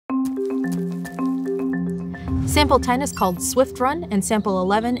Sample 10 is called Swift Run, and sample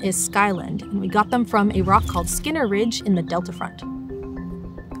 11 is Skyland, and we got them from a rock called Skinner Ridge in the Delta Front.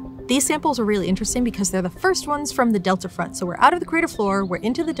 These samples are really interesting because they're the first ones from the Delta Front. So we're out of the crater floor, we're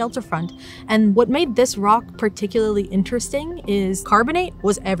into the Delta Front, and what made this rock particularly interesting is carbonate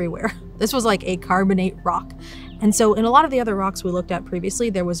was everywhere. This was like a carbonate rock. And so in a lot of the other rocks we looked at previously,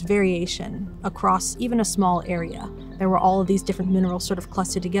 there was variation across even a small area. There were all of these different minerals sort of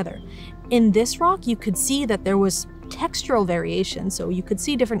clustered together. In this rock, you could see that there was textural variation, so you could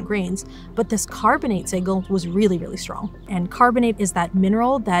see different grains, but this carbonate signal was really, really strong. And carbonate is that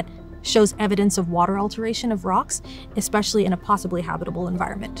mineral that shows evidence of water alteration of rocks, especially in a possibly habitable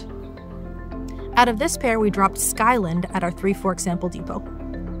environment. Out of this pair, we dropped Skyland at our Three Forks sample depot.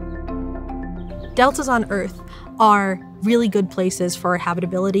 Deltas on Earth are really good places for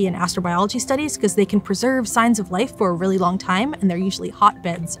habitability and astrobiology studies because they can preserve signs of life for a really long time, and they're usually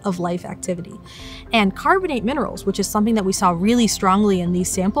hotbeds of life activity. And carbonate minerals, which is something that we saw really strongly in these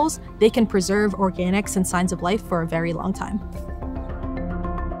samples, they can preserve organics and signs of life for a very long time.